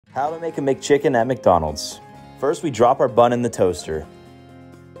How to make a McChicken at McDonald's. First, we drop our bun in the toaster.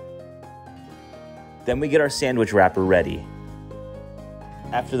 Then we get our sandwich wrapper ready.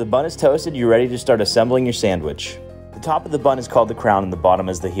 After the bun is toasted, you're ready to start assembling your sandwich. The top of the bun is called the crown and the bottom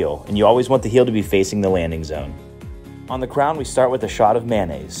is the heel, and you always want the heel to be facing the landing zone. On the crown, we start with a shot of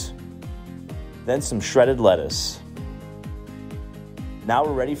mayonnaise, then some shredded lettuce. Now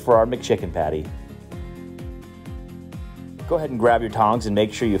we're ready for our McChicken patty. Go ahead and grab your tongs and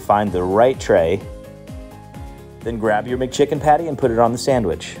make sure you find the right tray. Then grab your McChicken patty and put it on the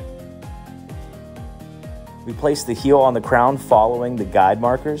sandwich. We place the heel on the crown following the guide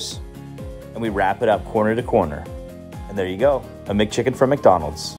markers, and we wrap it up corner to corner. And there you go, a McChicken from McDonald's.